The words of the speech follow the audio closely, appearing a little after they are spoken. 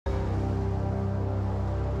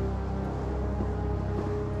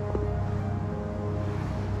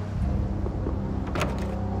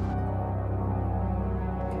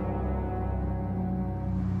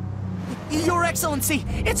Excellency,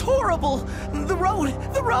 it's horrible! The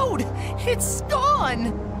road, it's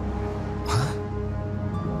gone!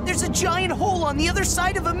 Huh? There's a giant hole on the other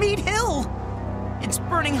side of Amid Hill! It's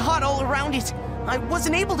burning hot all around it. I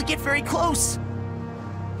wasn't able to get very close.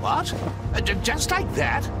 What? Just like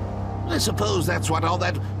that? I suppose that's what all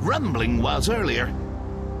that rumbling was earlier.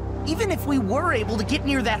 Even if we were able to get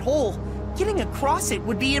near that hole, getting across it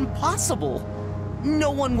would be impossible. No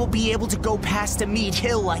one will be able to go past Amid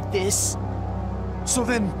Hill like this. So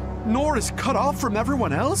then, Nor is cut off from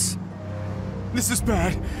everyone else? This is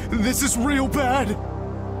bad. This is real bad.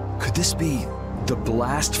 Could this be the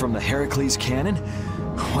blast from the Heracles cannon?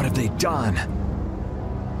 What have they done?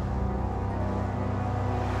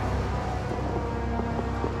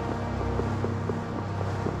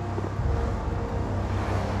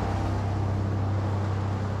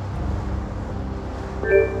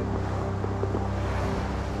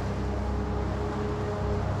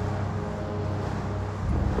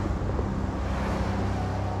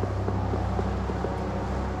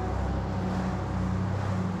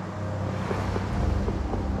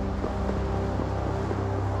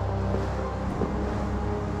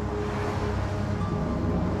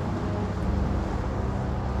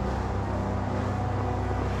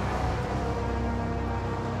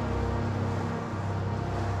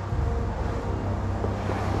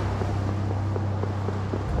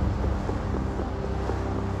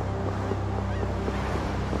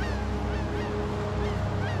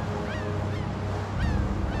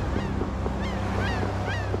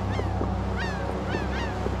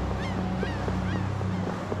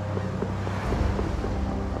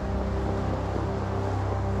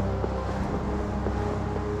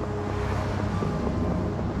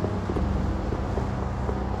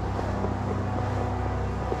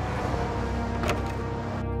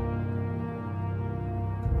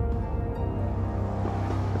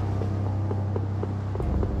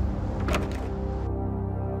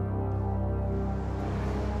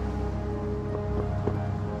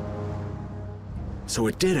 So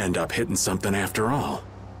it did end up hitting something after all.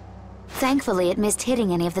 Thankfully, it missed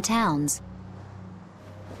hitting any of the towns.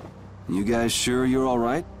 You guys sure you're all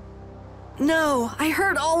right? No, I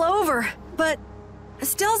hurt all over, but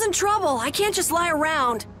Estelle's in trouble. I can't just lie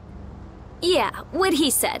around. Yeah, what he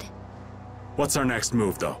said. What's our next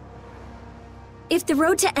move, though? If the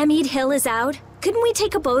road to Amid Hill is out, couldn't we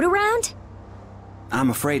take a boat around? I'm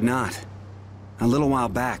afraid not. A little while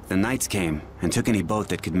back, the Knights came and took any boat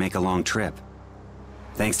that could make a long trip.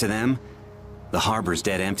 Thanks to them, the harbor's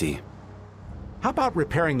dead empty. How about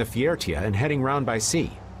repairing the Fiertia and heading round by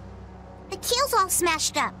sea? The keel's all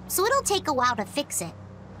smashed up, so it'll take a while to fix it.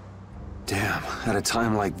 Damn, at a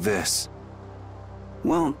time like this.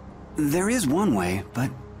 Well, there is one way,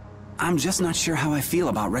 but I'm just not sure how I feel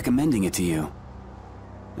about recommending it to you.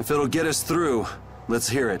 If it'll get us through, let's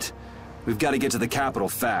hear it. We've got to get to the capital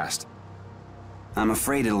fast. I'm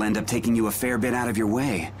afraid it'll end up taking you a fair bit out of your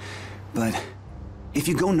way, but if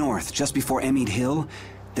you go north just before Amid Hill,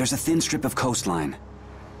 there's a thin strip of coastline.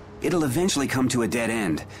 It'll eventually come to a dead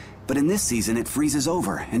end, but in this season it freezes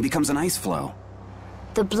over and becomes an ice flow.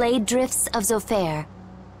 The blade drifts of Zaphias.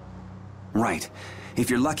 Right. If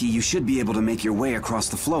you're lucky, you should be able to make your way across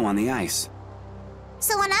the flow on the ice.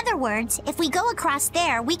 So in other words, if we go across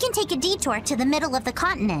there, we can take a detour to the middle of the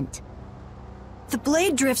continent. The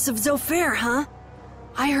blade drifts of Zaphias, huh?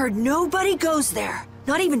 I heard nobody goes there,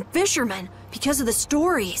 not even fishermen, because of the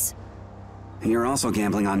stories. You're also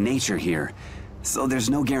gambling on nature here, so there's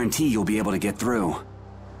no guarantee you'll be able to get through.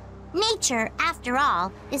 Nature, after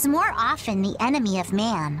all, is more often the enemy of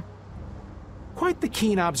man. Quite the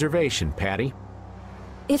keen observation, Patty.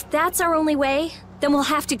 If that's our only way, then we'll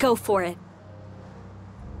have to go for it.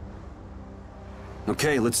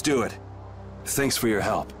 Okay, let's do it. Thanks for your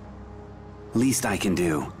help. Least I can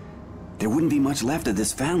do. There wouldn't be much left of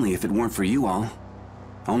this family if it weren't for you all.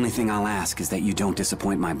 Only thing I'll ask is that you don't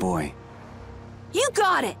disappoint my boy. You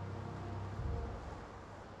got it!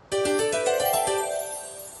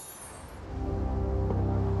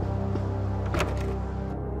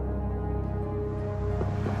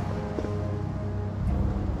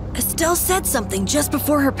 Estelle said something just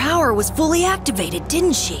before her power was fully activated,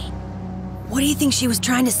 didn't she? What do you think she was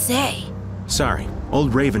trying to say? Sorry,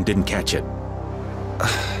 old Raven didn't catch it.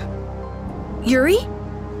 Yuri?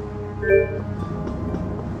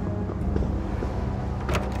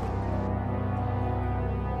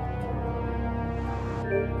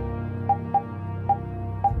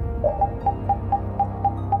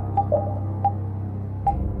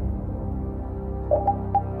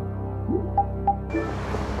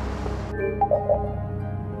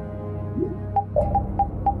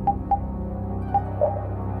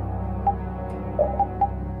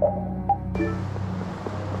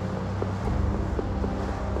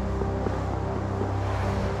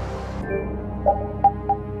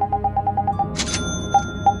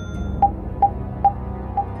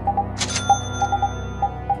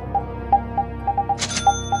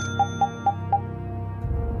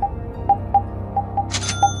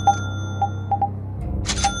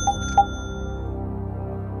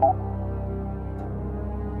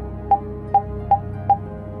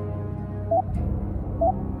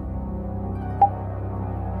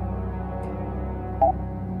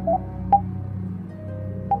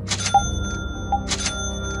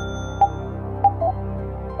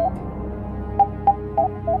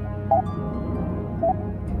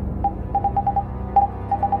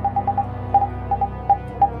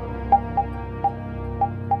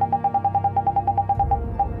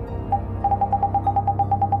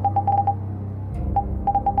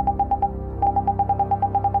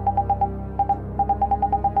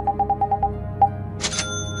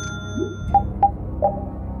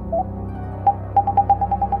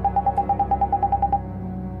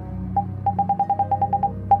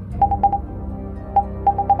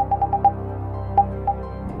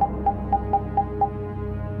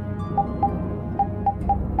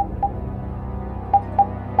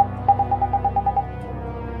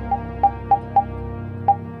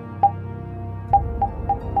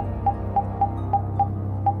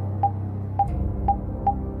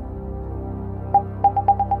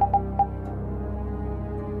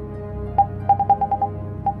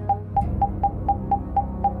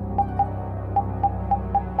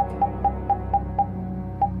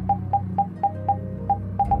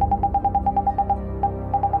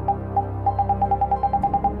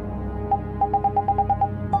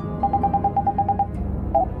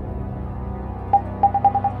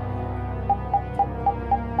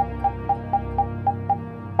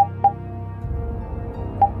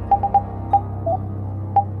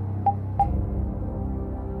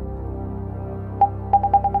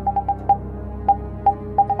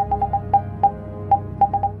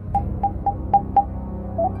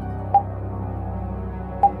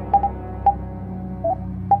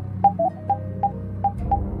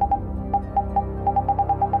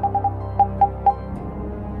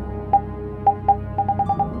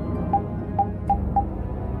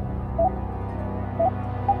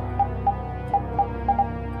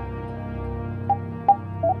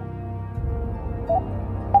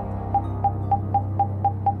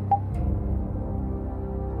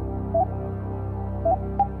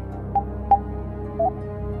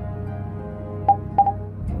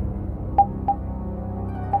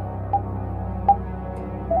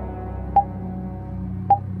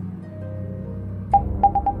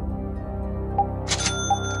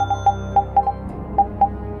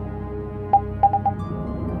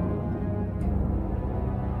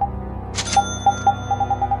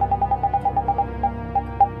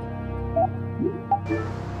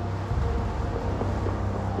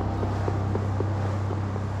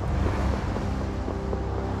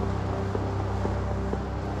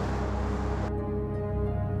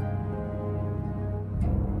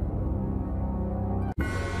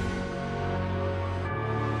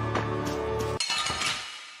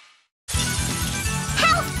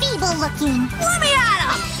 looking. Let me at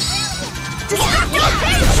him! Destructive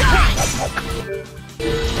pain shot!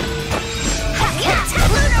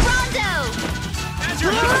 Lunar Rondo!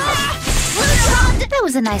 That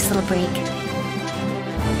was a nice little break.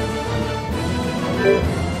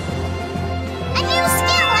 A new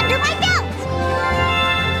skill under my belt!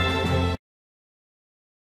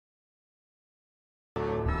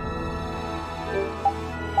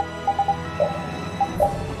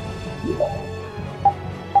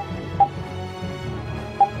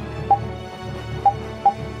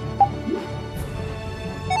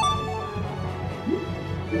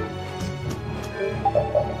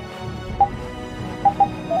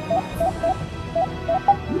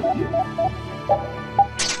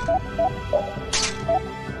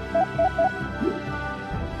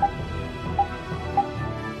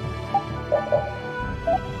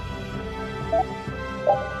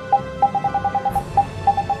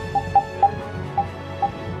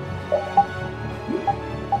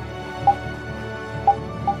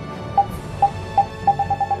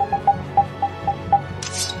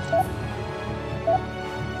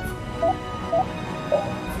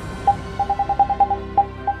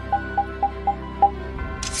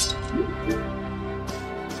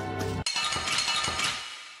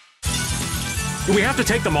 Do we have to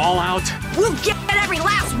take them all out? We'll get every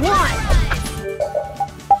last one!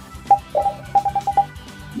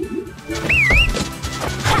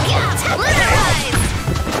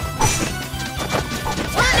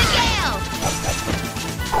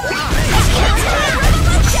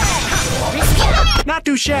 Not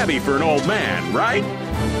too shabby for an old man, right?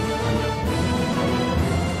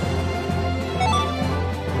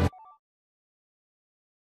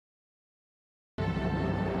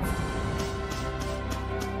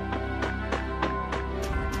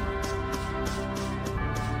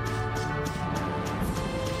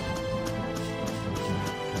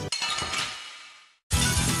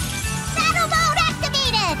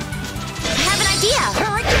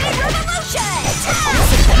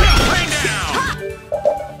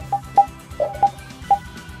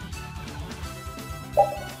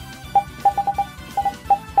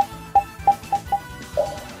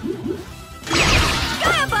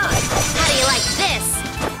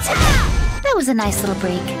 A nice little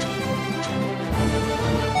break.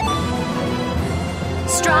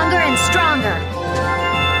 Stronger and stronger.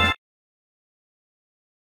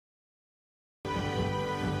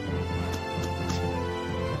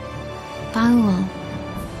 Baul.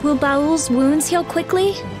 Will Baul's wounds heal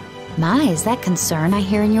quickly? My, is that concern I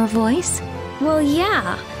hear in your voice? Well,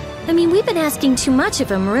 yeah. I mean, we've been asking too much of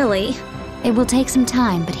him, really. It will take some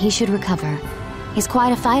time, but he should recover. He's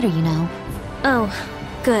quite a fighter, you know. Oh,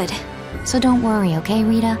 good. So don't worry, okay,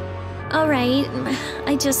 Rita? All right,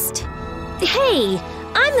 I just... Hey!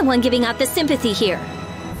 I'm the one giving out the sympathy here.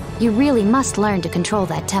 You really must learn to control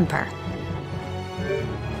that temper.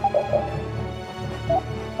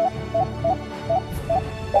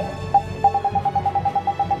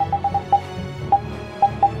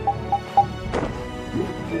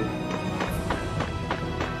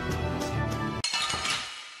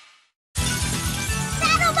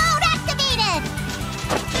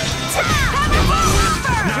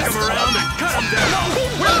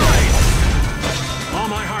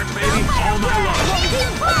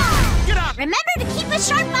 Remember to keep a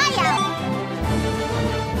sharp eye out!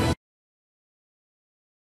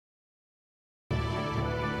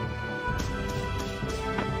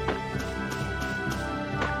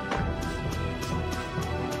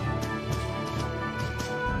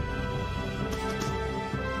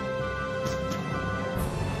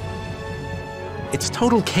 It's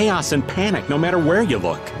total chaos and panic no matter where you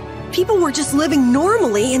look. People were just living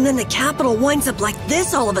normally, and then the capital winds up like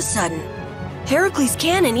this all of a sudden. Heracles'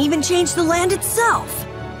 cannon even changed the land itself.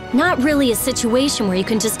 Not really a situation where you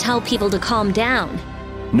can just tell people to calm down.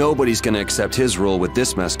 Nobody's gonna accept his rule with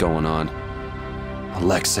this mess going on.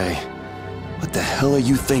 Alexei, what the hell are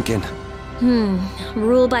you thinking?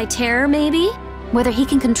 Rule by terror, maybe? Whether he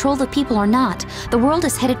can control the people or not, the world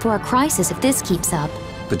is headed for a crisis if this keeps up.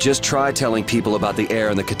 But just try telling people about the air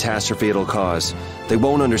and the catastrophe it'll cause. They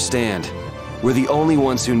won't understand. We're the only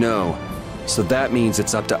ones who know. So that means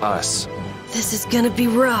it's up to us. This is gonna be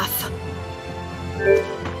rough.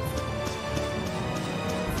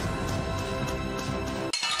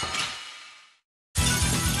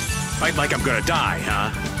 Fight like I'm gonna die,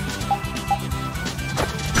 huh?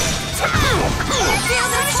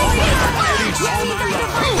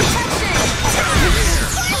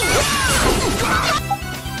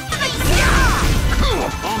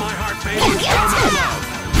 All my heart, baby. All my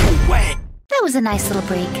love. Wait. That was a nice little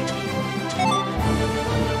break.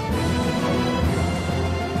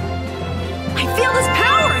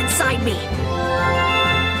 guide me.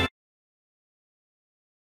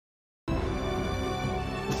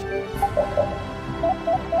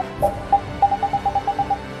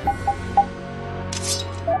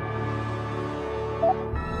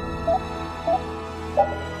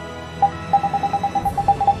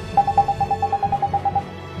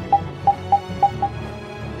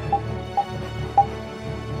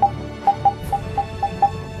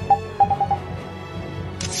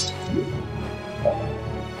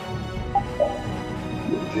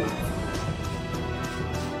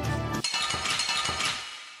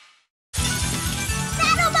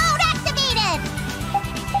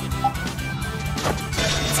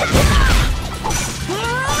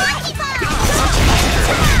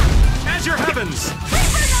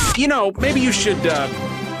 You know, maybe you should,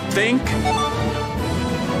 think?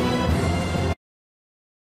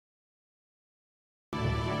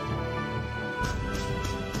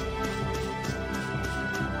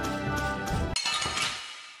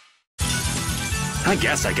 I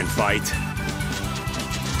guess I can fight.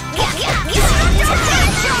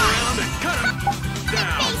 Around and cut him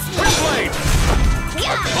down. Free blade!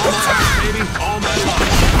 All my baby, all my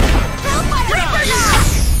life.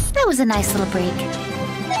 That was a nice little break.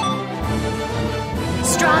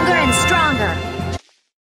 Stronger and stronger.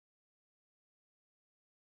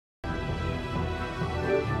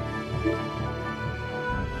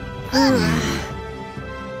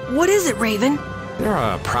 What is it, Raven? There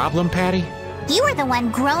a problem, Patty? You were the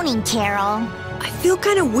one groaning, Carol. I feel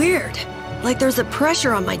kind of weird. Like there's a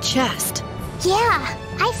pressure on my chest. Yeah,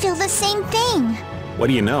 I feel the same thing. What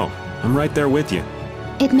do you know? I'm right there with you.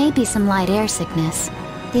 It may be some light air sickness.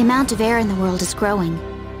 The amount of air in the world is growing.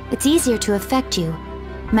 It's easier to affect you.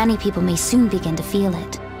 Many people may soon begin to feel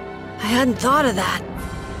it. I hadn't thought of that.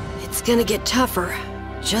 It's gonna get tougher,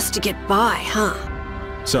 just to get by, huh?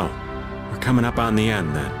 So, we're coming up on the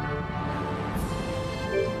end then.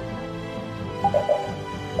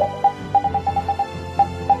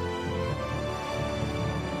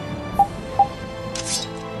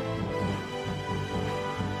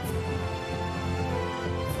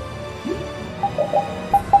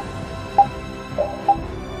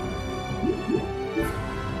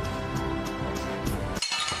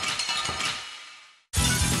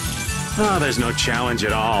 Oh, there's no challenge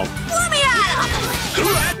at all. Let me at him!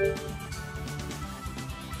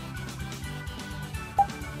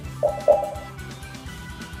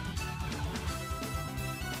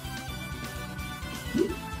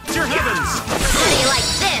 It's your heavens! How do you like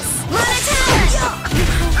this?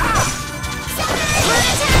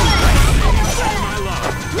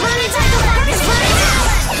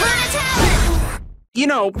 You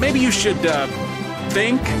know, maybe you should,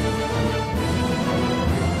 think?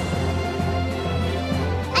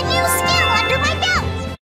 A new skill under my belt!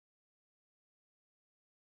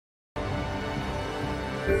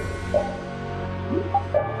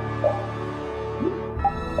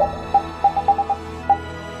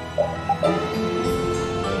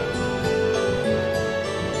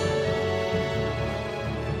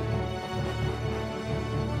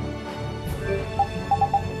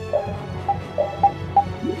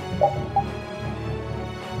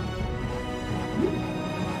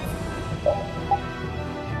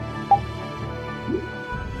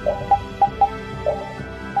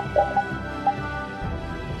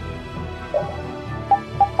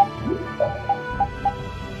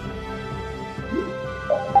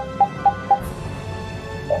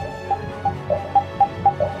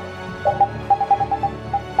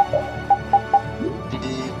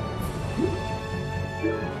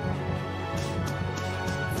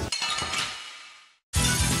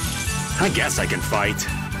 I guess I can fight.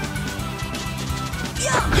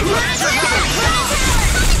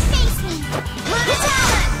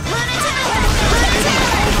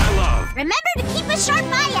 Remember to keep a sharp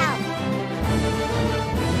eye out.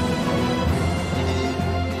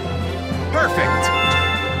 Perfect!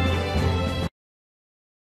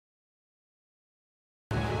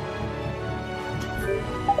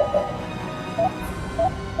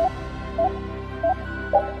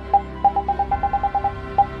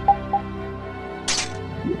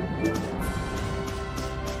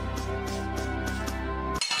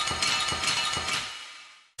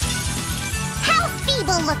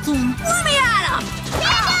 Looking. Let me at him!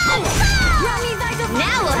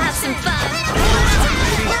 Now we'll have some fun!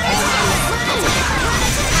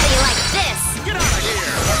 How do you like this? Get out of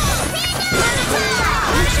here!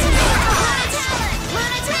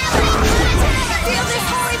 Feel this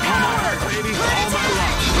holy power! Baby, all my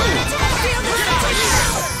love! Feel this power!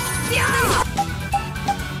 Feel this!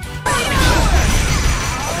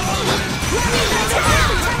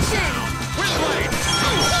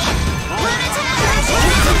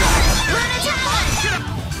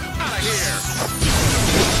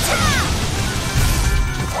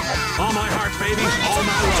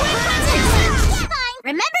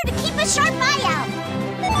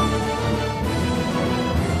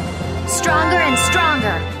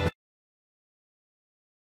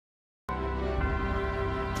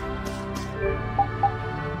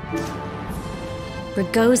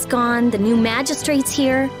 Rigaud's gone, the new magistrate's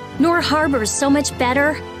here, Nor Harbor's so much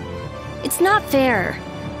better. It's not fair.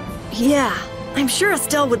 Yeah, I'm sure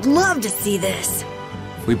Estelle would love to see this.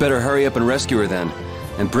 We better hurry up and rescue her then,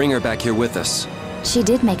 and bring her back here with us. She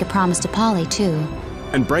did make a promise to Polly, too.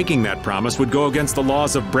 And breaking that promise would go against the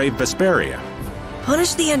laws of brave Vesperia.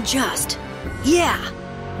 Punish the unjust. Yeah.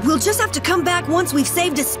 We'll just have to come back once we've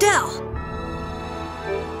saved Estelle.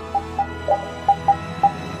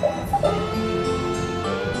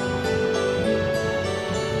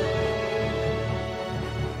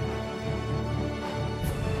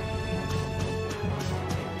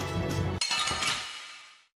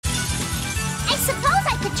 I suppose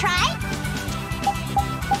I could try.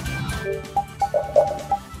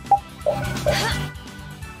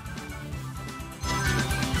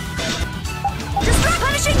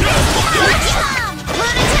 Punishing me!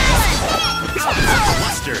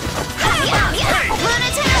 Mustard!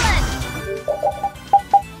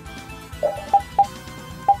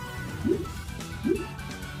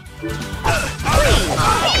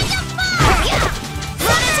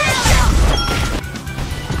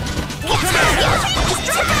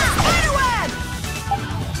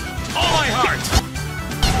 All my heart!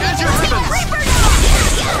 As your ribbons!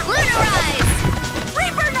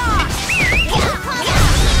 Reaper knock!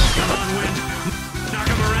 Come on, wind! Knock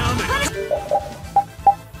him around and...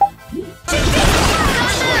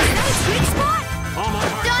 Sweet spot! All my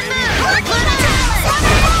heart, baby!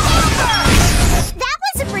 That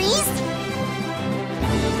was a breeze.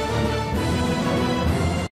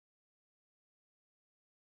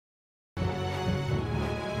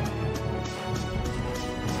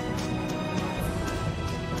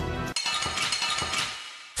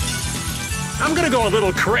 I'm gonna go a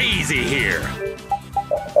little crazy here.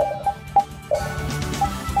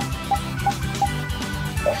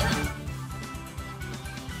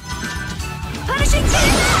 Punishing me!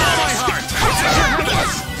 All my heart!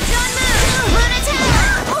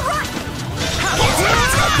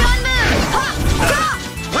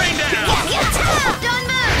 Rain down!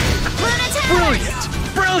 Brilliant!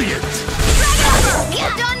 Brilliant!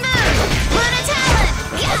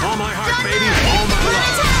 All my heart, baby! All my love!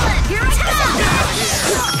 Here I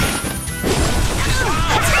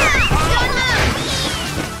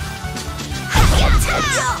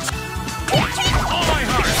All my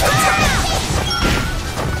heart!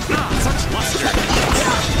 Such luster!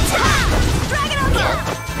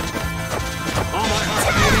 All my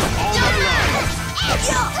heart, baby!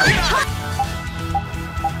 All my love!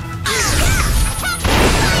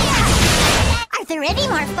 Are there any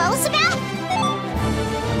more foes about?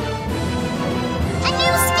 A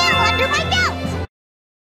new skill under my belt!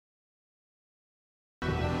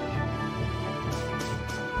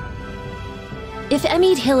 If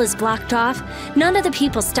Emmead Hill is blocked off, none of the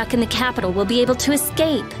people stuck in the capital will be able to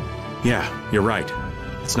escape. Yeah, you're right.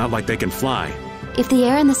 It's not like they can fly. If the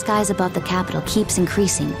air in the skies above the capital keeps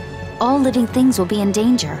increasing, all living things will be in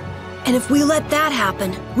danger. And if we let that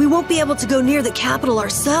happen, we won't be able to go near the capital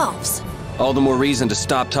ourselves. All the more reason to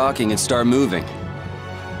stop talking and start moving.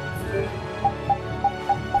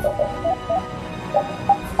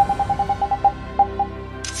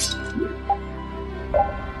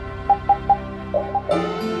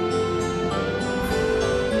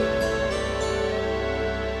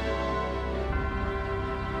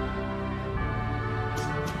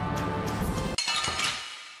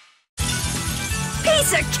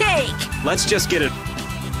 Piece of cake! Let's just get it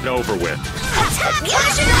over with.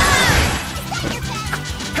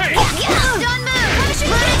 Hey!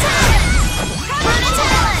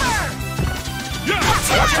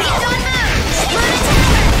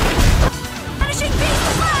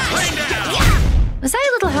 Rain down! Was I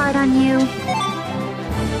a little hard on you?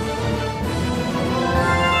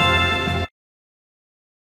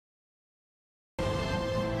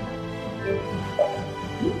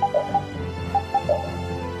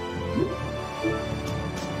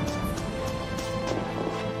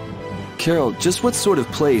 Carol, just what sort of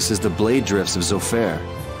place is the Blade Drifts of Zaphias?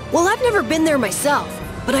 Well, I've never been there myself,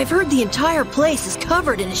 but I've heard the entire place is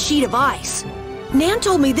covered in a sheet of ice. Nan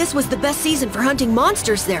told me this was the best season for hunting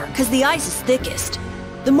monsters there, because the ice is thickest.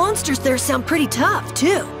 The monsters there sound pretty tough,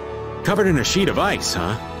 too. Covered in a sheet of ice,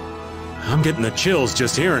 huh? I'm getting the chills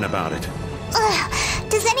just hearing about it.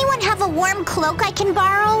 Does anyone have a warm cloak I can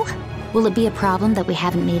borrow? Will it be a problem that we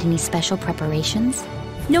haven't made any special preparations?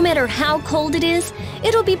 No matter how cold it is,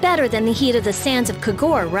 it'll be better than the heat of the sands of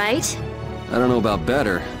Cumore, right? I don't know about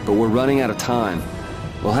better, but we're running out of time.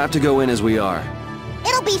 We'll have to go in as we are.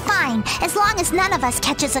 It'll be fine, as long as none of us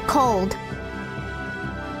catches a cold.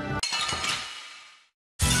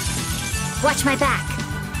 Watch my back.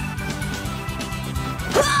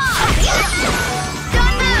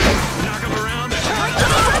 Knock him around and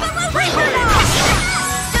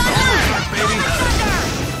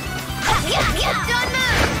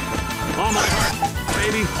all my heart,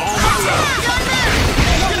 baby, all my love.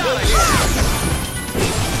 Get out of here!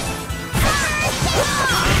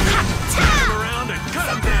 Turn him around and cut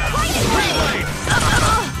him down. Blade.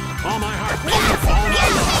 All my heart, baby, all my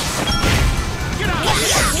love. Get out of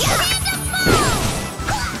here!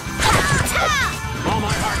 All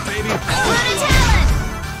my heart, baby, all my love.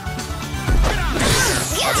 Get out of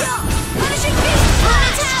here! Punishing beast!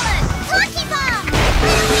 Talent! Lucky bomb!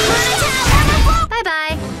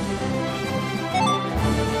 Bye-bye.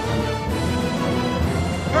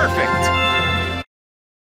 Perfect.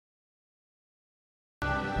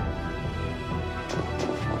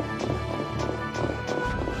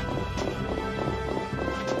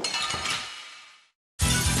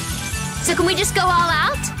 So can we just go all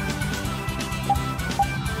out?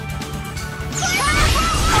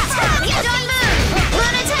 Don't move!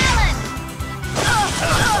 Luna talent! Ow!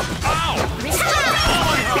 All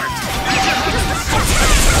my heart!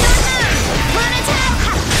 Luna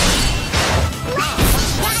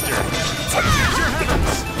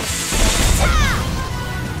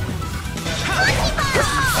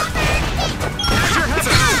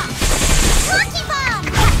talent! Lucky bomb!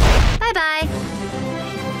 Bye-bye.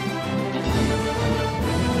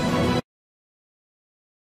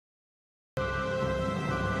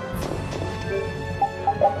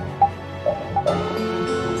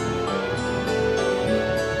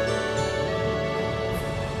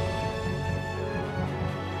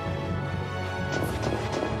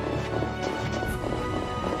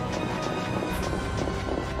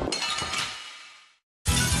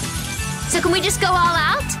 So can we just go all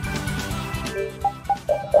out?